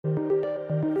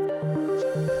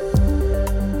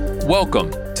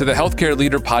Welcome to the Healthcare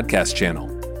Leader Podcast channel.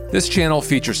 This channel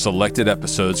features selected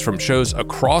episodes from shows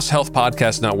across Health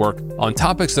Podcast Network on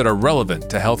topics that are relevant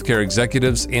to healthcare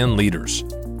executives and leaders.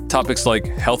 Topics like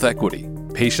health equity,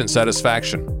 patient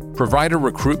satisfaction, provider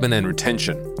recruitment and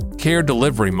retention, care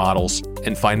delivery models,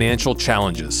 and financial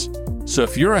challenges. So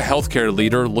if you're a healthcare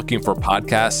leader looking for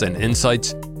podcasts and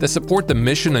insights that support the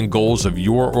mission and goals of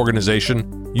your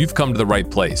organization, you've come to the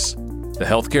right place. The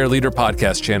Healthcare Leader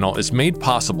Podcast channel is made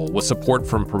possible with support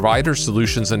from Provider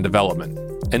Solutions and Development,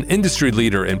 an industry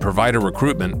leader in provider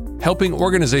recruitment, helping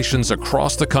organizations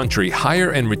across the country hire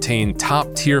and retain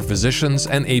top-tier physicians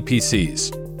and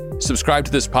APCs. Subscribe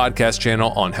to this podcast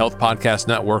channel on Health Podcast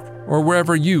Network or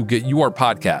wherever you get your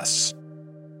podcasts.